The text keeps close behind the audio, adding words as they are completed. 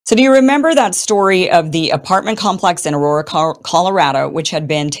So do you remember that story of the apartment complex in Aurora, Colorado, which had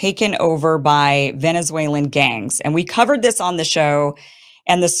been taken over by Venezuelan gangs? And we covered this on the show.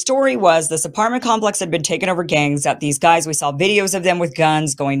 And the story was this apartment complex had been taken over gangs, that these guys, we saw videos of them with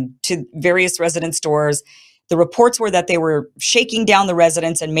guns going to various residence stores. The reports were that they were shaking down the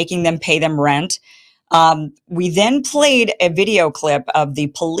residents and making them pay them rent. We then played a video clip of the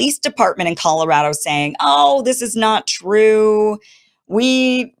police department in Colorado saying, "Oh, this is not true.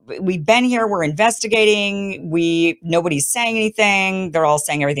 We've been here. We're investigating. Nobody's saying anything. They're all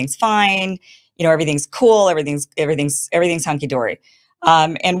saying everything's fine. You know, everything's cool. Everything's hunky dory."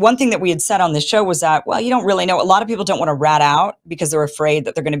 And one thing that we had said on the show was that, well, you don't really know. A lot of people don't want to rat out because they're afraid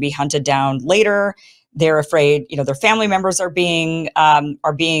that they're going to be hunted down later. They're afraid, you know, their family members are being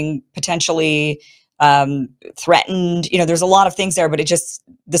potentially threatened. You know, there's a lot of things there, but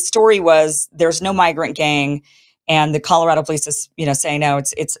the story was there's no migrant gang. And the Colorado police is, you know, saying, no,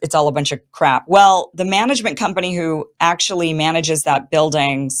 it's all a bunch of crap. Well, the management company who actually manages that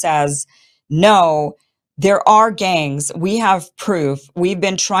building says, no, there are gangs. We have proof. We've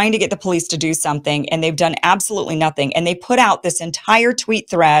been trying to get the police to do something, and they've done absolutely nothing. And they put out this entire tweet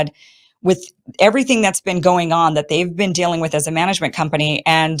thread with everything that's been going on that they've been dealing with as a management company.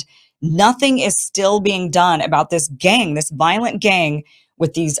 And nothing is still being done about this gang, this violent gang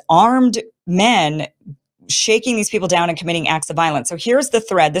with these armed men shaking these people down and committing acts of violence. So here's the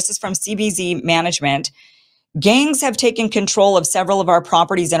thread. This is from CBZ Management. Gangs have taken control of several of our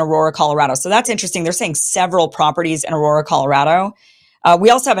properties in Aurora, Colorado. So that's interesting. They're saying several properties in Aurora, Colorado. We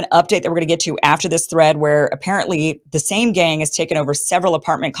also have an update that we're going to get to after this thread, where apparently the same gang has taken over several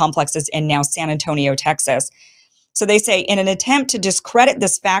apartment complexes in now San Antonio, Texas. So they say, in an attempt to discredit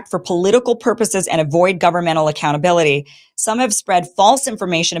this fact for political purposes and avoid governmental accountability, some have spread false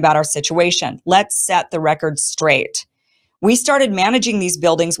information about our situation. Let's set the record straight. We started managing these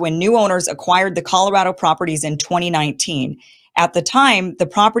buildings when new owners acquired the Colorado properties in 2019. At the time, the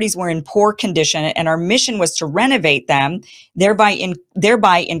properties were in poor condition, and our mission was to renovate them,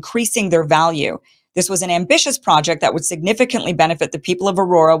 thereby increasing their value. This was an ambitious project that would significantly benefit the people of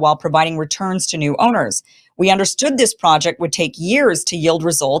Aurora while providing returns to new owners. We understood this project would take years to yield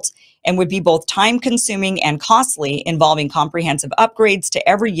results and would be both time-consuming and costly, involving comprehensive upgrades to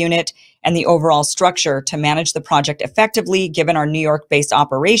every unit and the overall structure. To manage the project effectively, given our New York-based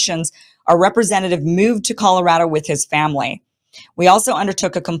operations, our representative moved to Colorado with his family. We also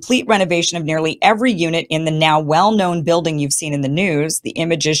undertook a complete renovation of nearly every unit in the now well-known building you've seen in the news. The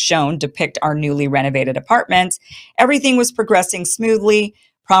images shown depict our newly renovated apartments. Everything was progressing smoothly.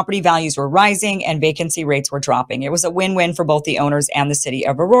 Property values were rising and vacancy rates were dropping. It was a win-win for both the owners and the city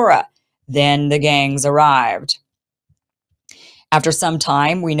of Aurora. Then the gangs arrived. After some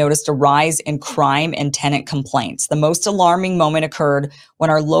time, we noticed a rise in crime and tenant complaints. The most alarming moment occurred when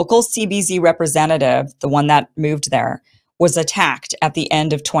our local CBZ representative, the one that moved there, was attacked at the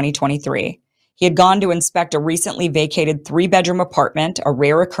end of 2023. He had gone to inspect a recently vacated 3-bedroom apartment, a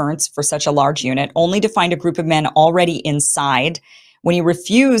rare occurrence for such a large unit, only to find a group of men already inside. When he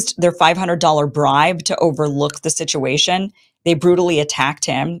refused their $500 bribe to overlook the situation, they brutally attacked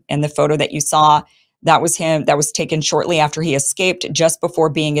him. And the photo that you saw, that was him. That was taken shortly after he escaped, just before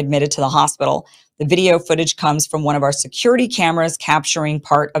being admitted to the hospital. The video footage comes from one of our security cameras capturing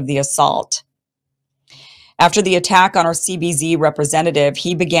part of the assault. After the attack on our CBZ representative,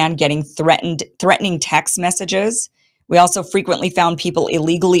 he began getting threatening text messages. We also frequently found people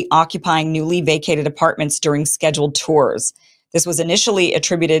illegally occupying newly vacated apartments during scheduled tours. This was initially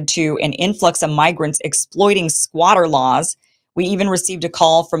attributed to an influx of migrants exploiting squatter laws. We even received a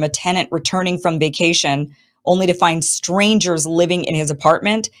call from a tenant returning from vacation, only to find strangers living in his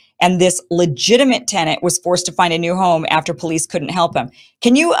apartment. And this legitimate tenant was forced to find a new home after police couldn't help him.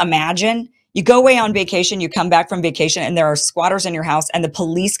 Can you imagine? You go away on vacation, you come back from vacation, and there are squatters in your house, and the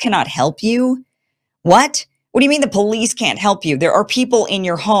police cannot help you? What? What do you mean the police can't help you? There are people in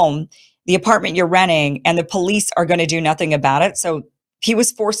your home, the apartment you're renting, and the police are going to do nothing about it. So he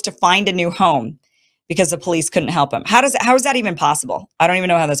was forced to find a new home because the police couldn't help him. How is that even possible? I don't even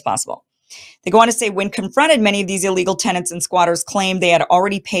know how that's possible. They go on to say, when confronted, many of these illegal tenants and squatters claimed they had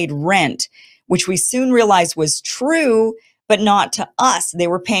already paid rent, which we soon realized was true, but not to us. They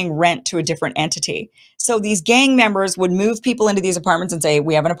were paying rent to a different entity. So these gang members would move people into these apartments and say,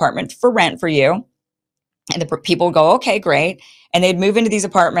 we have an apartment for rent for you. And the people would go, okay, great. And they'd move into these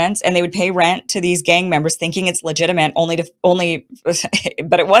apartments and they would pay rent to these gang members thinking it's legitimate,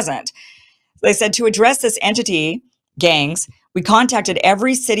 but it wasn't. They said, to address this entity, gangs, We contacted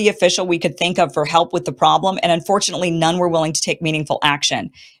every city official we could think of for help with the problem, and unfortunately, none were willing to take meaningful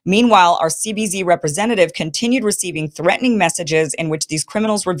action. Meanwhile, our CBZ representative continued receiving threatening messages in which these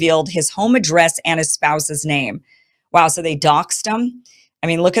criminals revealed his home address and his spouse's name. Wow, so they doxed him. I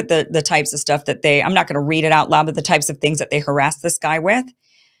mean, look at the types of stuff that I'm not going to read it out loud, but the types of things that they harassed this guy with.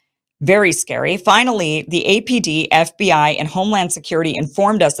 Very scary. Finally, the APD, FBI, and Homeland Security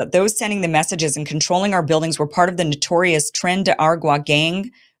informed us that those sending the messages and controlling our buildings were part of the notorious Tren de Aragua gang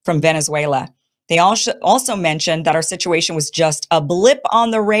from Venezuela. They also mentioned that our situation was just a blip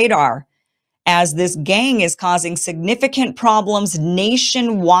on the radar, as this gang is causing significant problems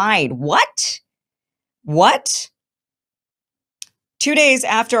nationwide. What? 2 days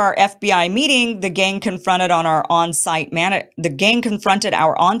after our FBI meeting, the gang confronted our on-site manager,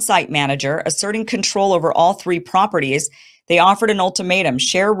 asserting control over all 3 properties. They offered an ultimatum: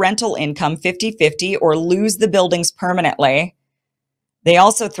 share rental income 50-50 or lose the buildings permanently. They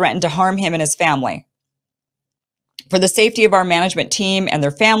also threatened to harm him and his family. For the safety of our management team and their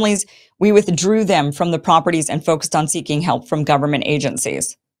families, we withdrew them from the properties and focused on seeking help from government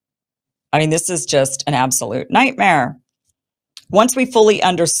agencies. I mean, this is just an absolute nightmare. Once we fully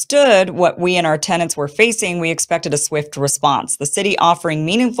understood what we and our tenants were facing, we expected a swift response, the city offering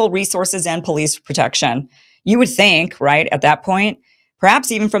meaningful resources and police protection. You would think, right, at that point,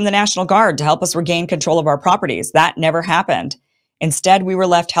 perhaps even from the National Guard to help us regain control of our properties. That never happened. Instead, we were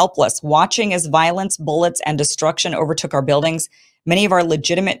left helpless, watching as violence, bullets, and destruction overtook our buildings. Many of our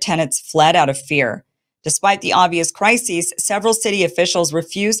legitimate tenants fled out of fear. Despite the obvious crises, several city officials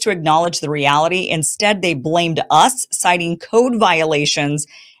refused to acknowledge the reality. Instead, they blamed us, citing code violations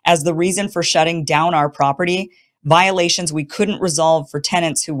as the reason for shutting down our property, violations we couldn't resolve for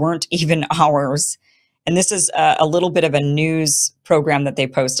tenants who weren't even ours. And this is a little bit of a news program that they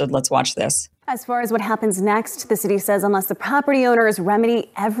posted. Let's watch this. As far as what happens next, the city says unless the property owners remedy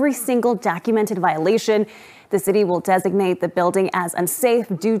every single documented violation, the city will designate the building as unsafe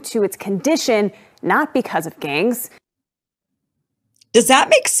due to its condition, not because of gangs. Does that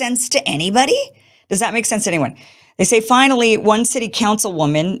make sense to anybody? Does that make sense to anyone? They say finally, one city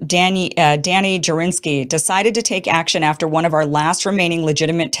councilwoman, Danny Jurinsky, decided to take action after one of our last remaining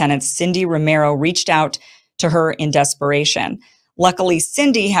legitimate tenants, Cindy Romero, reached out to her in desperation. Luckily,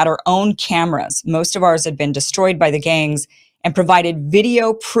 Cindy had her own cameras. Most of ours had been destroyed by the gangs, and provided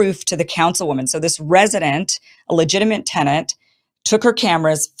video proof to the councilwoman. So this resident, a legitimate tenant, took her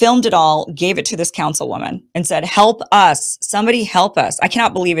cameras, filmed it all, gave it to this councilwoman and said, help us, somebody help us. I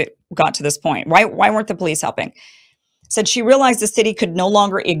cannot believe it got to this point. Why weren't the police helping? Said she realized the city could no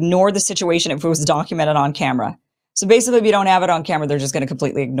longer ignore the situation if it was documented on camera. So basically, if you don't have it on camera, they're just going to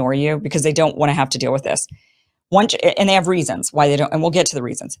completely ignore you because they don't want to have to deal with this. And they have reasons why they don't, and we'll get to the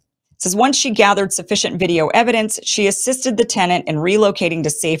reasons. It says once she gathered sufficient video evidence, she assisted the tenant in relocating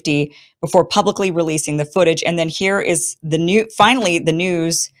to safety before publicly releasing the footage. And then here is finally the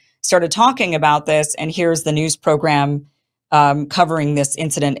news started talking about this, and here's the news program covering this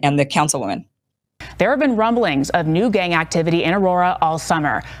incident and the councilwoman. There have been rumblings of new gang activity in Aurora all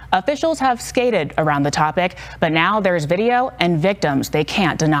summer. Officials have skated around the topic, but now there's video and victims they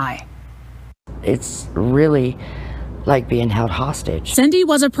can't deny. It's really like being held hostage. Cindy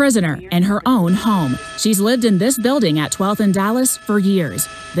was a prisoner in her own home. She's lived in this building at 12th and Dallas for years.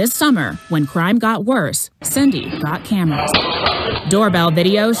 This summer, when crime got worse, Cindy got cameras. Doorbell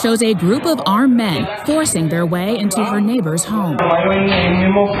video shows a group of armed men forcing their way into her neighbor's home.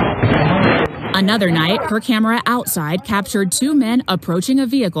 Another night, her camera outside captured 2 men approaching a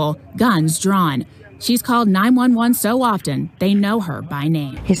vehicle, guns drawn. She's called 911 so often, they know her by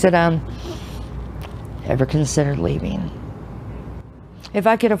name. He said, ever considered leaving? If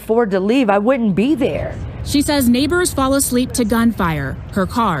I could afford to leave, I wouldn't be there. She says neighbors fall asleep to gunfire. Her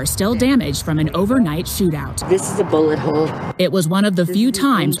car still damaged from an overnight shootout. This is a bullet hole. It was one of the few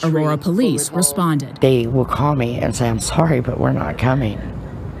times Aurora police responded. They will call me and say, I'm sorry, but we're not coming.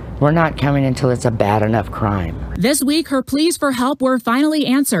 We're not coming until it's a bad enough crime. This week, her pleas for help were finally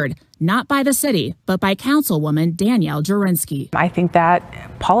answered, not by the city, but by Councilwoman Danielle Jurinsky. I think that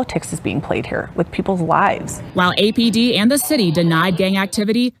politics is being played here with people's lives. While APD and the city denied gang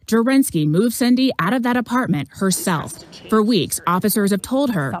activity, Jurinsky moved Cindy out of that apartment herself. For weeks, officers have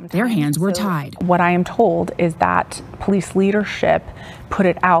told her their hands were tied. What I am told is that police leadership put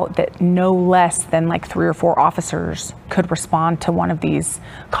it out that no less than like 3 or 4 officers could respond to one of these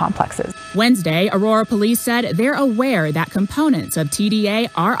complexes. Wednesday, Aurora police said they're aware that components of TDA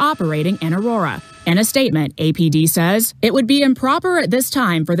are operating in Aurora In a statement, APD says it would be improper at this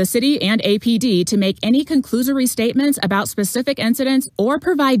time for the city and APD to make any conclusory statements about specific incidents or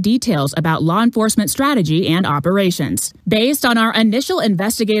provide details about law enforcement strategy and operations. Based on our initial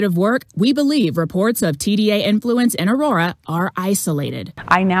investigative work, we believe reports of TDA influence in Aurora are isolated.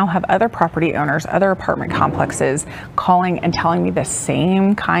 I now have other property owners, other apartment complexes calling and telling me the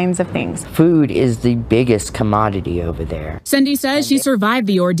same kinds of things. Food is the biggest commodity over there. Cindy says she survived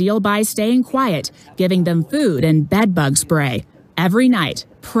the ordeal by staying quiet, giving them food and bed bug spray every night,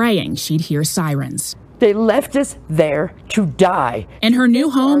 praying she'd hear sirens. They left us there to die. In her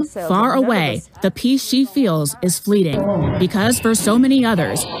new home, far away, the peace she feels is fleeting because for so many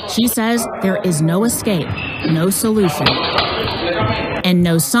others, she says there is no escape, no solution, and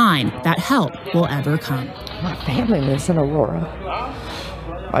no sign that help will ever come. My family lives in Aurora.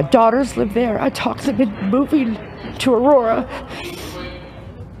 My daughters live there. I talked them into moving to Aurora.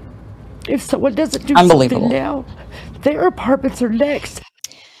 If someone doesn't do something now, their apartments are next.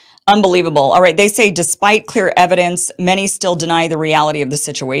 Unbelievable. All right. They say despite clear evidence, many still deny the reality of the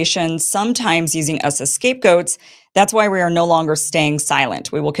situation, sometimes using us as scapegoats. That's why we are no longer staying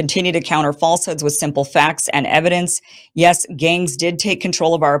silent. We will continue to counter falsehoods with simple facts and evidence. Yes, gangs did take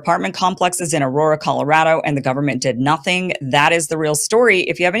control of our apartment complexes in Aurora, Colorado, and the government did nothing. That is the real story.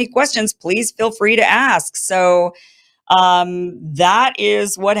 If you have any questions, please feel free to ask. So that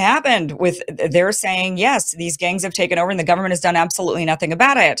is what happened with, they're saying, yes, these gangs have taken over and the government has done absolutely nothing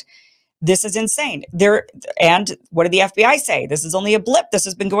about it. This is insane. And what did the FBI say? This is only a blip. This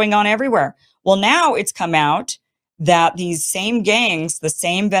has been going on everywhere. Well, now it's come out that these same gangs, the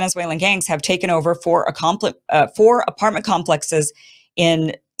same Venezuelan gangs, have taken over four apartment complexes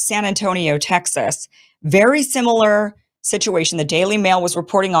in San Antonio, Texas. Very similar situation. The Daily Mail was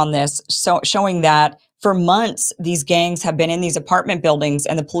reporting on this, showing that for months, these gangs have been in these apartment buildings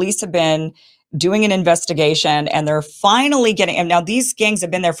and the police have been doing an investigation and they're finally getting, and now these gangs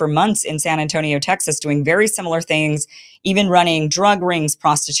have been there for months in San Antonio, Texas, doing very similar things, even running drug rings,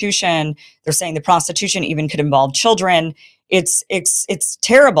 prostitution. They're saying the prostitution even could involve children. It's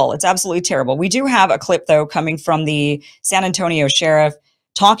terrible. It's absolutely terrible. We do have a clip though, coming from the San Antonio sheriff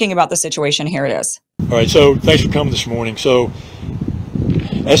talking about the situation. Here it is. All right. So thanks for coming this morning. So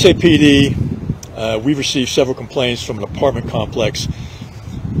SAPD, we've received several complaints from an apartment complex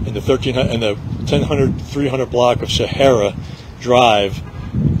in the 300 block of Sahara Drive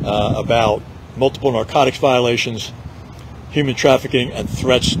about multiple narcotics violations, human trafficking, and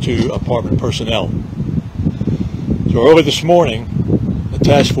threats to apartment personnel. So early this morning, the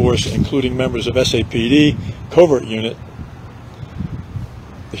task force, including members of SAPD, Covert Unit,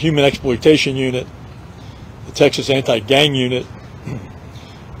 the Human Exploitation Unit, the Texas Anti-Gang Unit,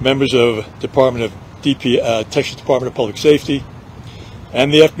 members of Texas Department of Public Safety,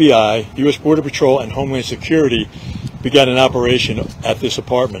 and the FBI, U.S. Border Patrol, and Homeland Security began an operation at this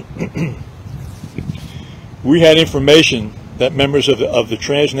apartment. We had information that members of the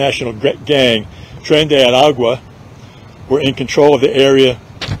transnational gang Tren de Aragua were in control of the area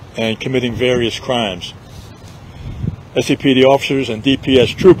and committing various crimes. SAPD officers and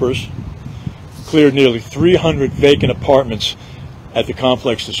DPS troopers cleared nearly 300 vacant apartments at the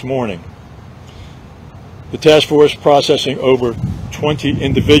complex this morning. The task force processing over 20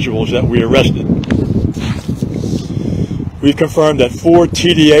 individuals that we arrested. We've confirmed that 4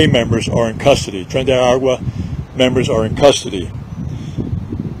 TDA members are in custody. Tren de Aragua members are in custody.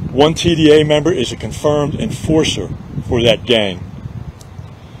 1 TDA member is a confirmed enforcer for that gang.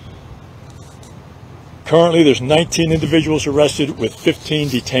 Currently, there's 19 individuals arrested with 15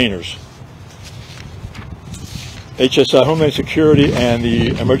 detainers. HSI, Homeland Security, and the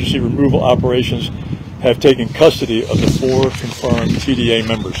emergency removal operations have taken custody of the 4 confirmed TDA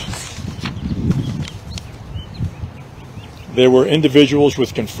members. There were individuals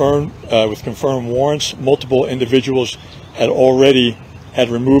with confirmed warrants. Multiple individuals had already had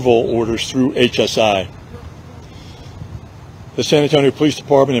removal orders through HSI. The San Antonio Police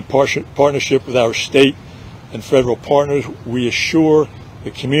Department, in partnership with our state and federal partners, we assure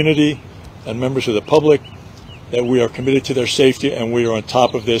the community and members of the public that we are committed to their safety and we are on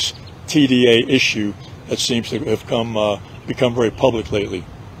top of this TDA issue that seems to have become very public lately.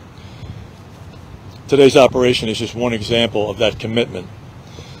 Today's operation is just one example of that commitment.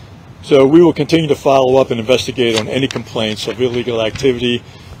 So we will continue to follow up and investigate on any complaints of illegal activity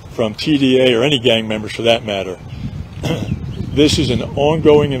from TDA or any gang members for that matter. This is an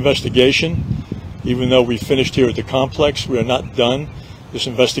ongoing investigation. Even though we finished here at the complex, we are not done. This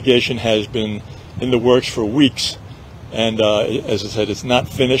investigation has been in the works for weeks, and as I said, it's not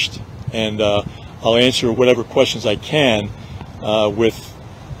finished, and I'll answer whatever questions I can with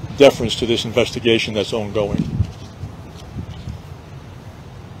deference to this investigation that's ongoing.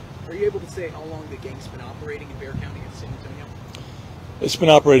 Are you able to say how long the gang's been operating in Bexar County and San Antonio? It's been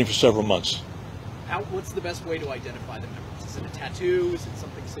operating for several months. What's the best way to identify the members? Is it a tattoo? Is it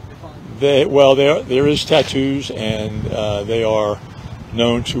something signifying? There is tattoos, and they are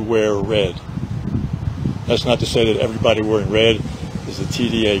known to wear red. That's not to say that everybody wearing red is a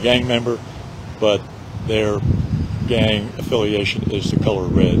TDA gang member, but their gang affiliation is the color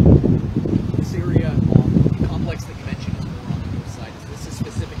red. This area, the complex that you mentioned, is more on the north side. Is this a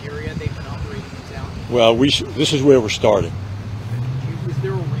specific area they've been operating in town? Well, this is where we're starting. Is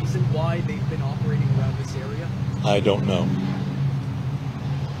there a reason why they've been operating around this area? I don't know.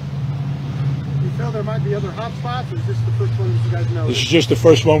 You feel there might be other hot spots, or is this the first one that you guys know? This is just the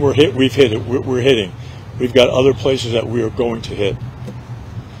first one we've hit. We're hitting. We've got other places that we are going to hit.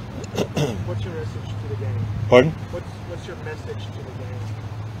 What's your message to the gang? Pardon? What's your message to the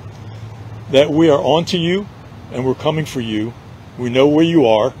gang? That we are on to you, and we're coming for you. We know where you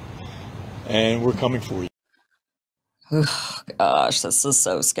are, and we're coming for you. Gosh, this is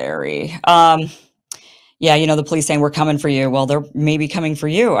so scary. Yeah, the police saying we're coming for you. Well, they're maybe coming for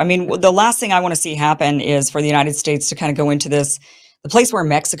you. I mean, the last thing I want to see happen is for the United States to kind of go into this, the place where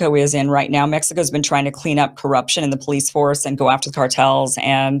Mexico is in right now. Mexico's been trying to clean up corruption in the police force and go after the cartels.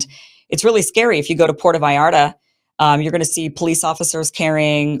 And it's really scary. If you go to Puerto Vallarta, you're going to see police officers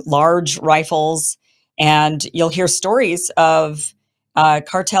carrying large rifles, and you'll hear stories of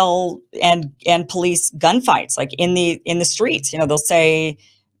cartel and police gunfights, like in the streets. They'll say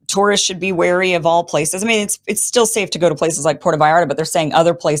tourists should be wary of all places. I mean, it's still safe to go to places like Puerto Vallarta, but they're saying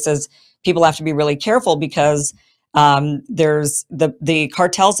other places people have to be really careful because there's the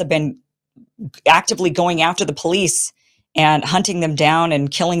cartels have been actively going after the police and hunting them down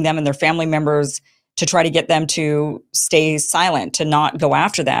and killing them and their family members to try to get them to stay silent, to not go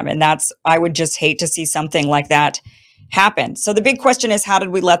after them. And I would just hate to see something like that happen. So the big question is, how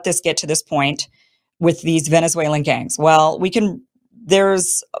did we let this get to this point with these Venezuelan gangs? Well,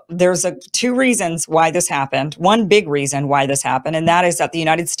 there's two reasons why this happened. One big reason why this happened, and that is that the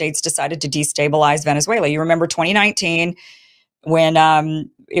United States decided to destabilize Venezuela. You remember 2019 when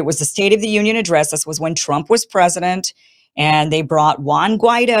it was the State of the Union address. This was when Trump was president, and they brought Juan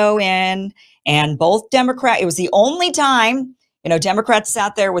Guaido in, and both it was the only time, Democrats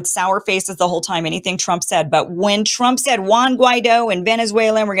sat there with sour faces the whole time, anything Trump said. But when Trump said Juan Guaido and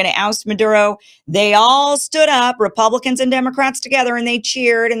Venezuela, and we're going to oust Maduro, they all stood up, Republicans and Democrats together, and they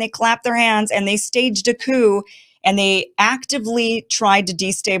cheered and they clapped their hands and they staged a coup, and they actively tried to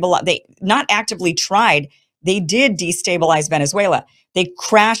destabilize. They not actively tried, they did destabilize Venezuela. They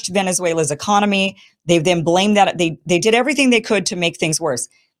crashed Venezuela's economy. They then blamed that. They did everything they could to make things worse.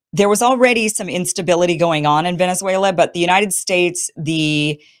 There was already some instability going on in Venezuela, but the United States,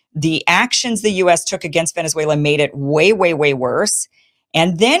 the actions the U.S. took against Venezuela made it way, way, way worse.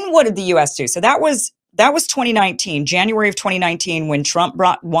 And then what did the U.S. do? So that was 2019, January of 2019, when Trump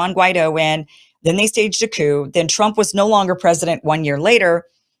brought Juan Guaido in. Then they staged a coup. Then Trump was no longer president 1 year later.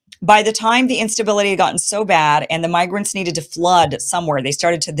 By the time the instability had gotten so bad and the migrants needed to flood somewhere, they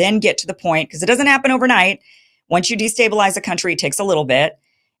started to then get to the point, because it doesn't happen overnight. Once you destabilize a country, it takes a little bit.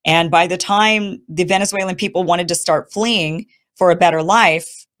 And by the time the Venezuelan people wanted to start fleeing for a better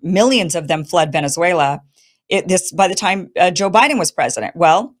life, millions of them fled Venezuela. By the time Joe Biden was president.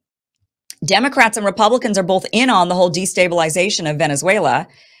 Well, Democrats and Republicans are both in on the whole destabilization of Venezuela.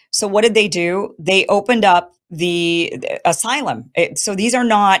 So what did they do? They opened up the asylum. So these are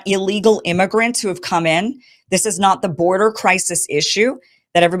not illegal immigrants who have come in. This is not the border crisis issue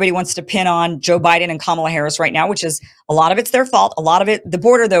that everybody wants to pin on Joe Biden and Kamala Harris right now, which is a lot of it's their fault. A lot of it, the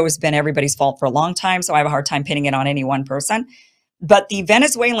border, though, has been everybody's fault for a long time. So I have a hard time pinning it on any one person. But the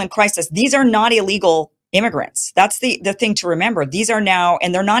Venezuelan crisis, these are not illegal immigrants. That's the thing to remember. These are now,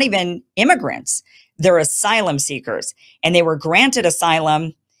 and they're not even immigrants. They're asylum seekers. And they were granted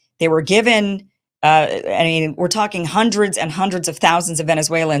asylum. They were given, we're talking hundreds and hundreds of thousands of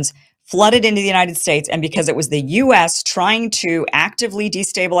Venezuelans flooded into the United States. And because it was the U.S. trying to actively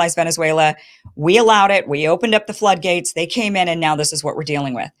destabilize Venezuela, we allowed it. We opened up the floodgates. They came in, and now this is what we're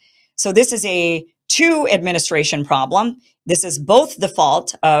dealing with. So this is a two administration problem. This is both the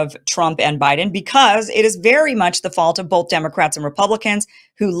fault of Trump and Biden, because it is very much the fault of both Democrats and Republicans,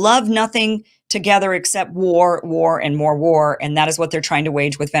 who love nothing together except war, war, and more war. And that is what they're trying to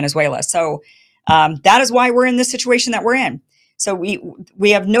wage with Venezuela. So that is why we're in the situation that we're in. So we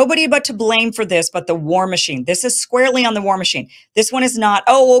have nobody but to blame for this but the war machine. This is squarely on the war machine. This one is not,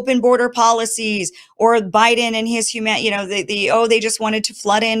 oh, open border policies or Biden and his they just wanted to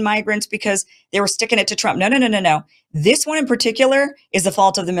flood in migrants because they were sticking it to Trump. No. This one in particular is the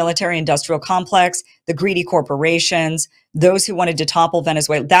fault of the military industrial complex, the greedy corporations, those who wanted to topple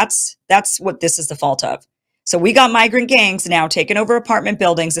Venezuela. That's what this is the fault of. So we got migrant gangs now taking over apartment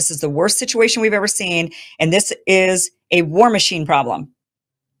buildings. This is the worst situation we've ever seen. And this is a war machine problem.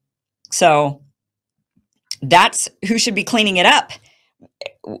 So that's who should be cleaning it up,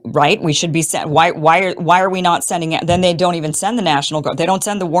 right? We should be why are we not sending it? Then they don't even send the National Guard. They don't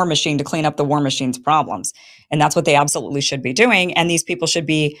send the war machine to clean up the war machine's problems. And that's what they absolutely should be doing. And these people should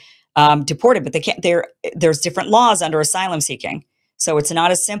be deported, but they can't. There's different laws under asylum seeking. So it's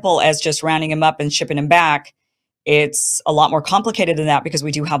not as simple as just rounding them up and shipping them back. It's a lot more complicated than that because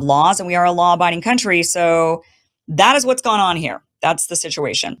we do have laws and we are a law-abiding country. So that is what's going on here. That's the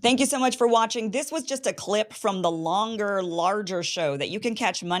situation. Thank you so much for watching. This was just a clip from the longer, larger show that you can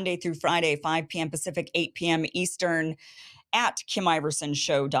catch Monday through Friday, 5 p.m. Pacific, 8 p.m. Eastern at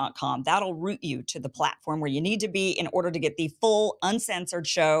KimIversonShow.com. That'll route you to the platform where you need to be in order to get the full uncensored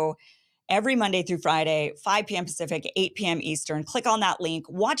show every Monday through Friday, 5 p.m. Pacific, 8 p.m. Eastern. Click on that link,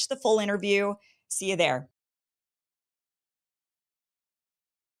 watch the full interview. See you there.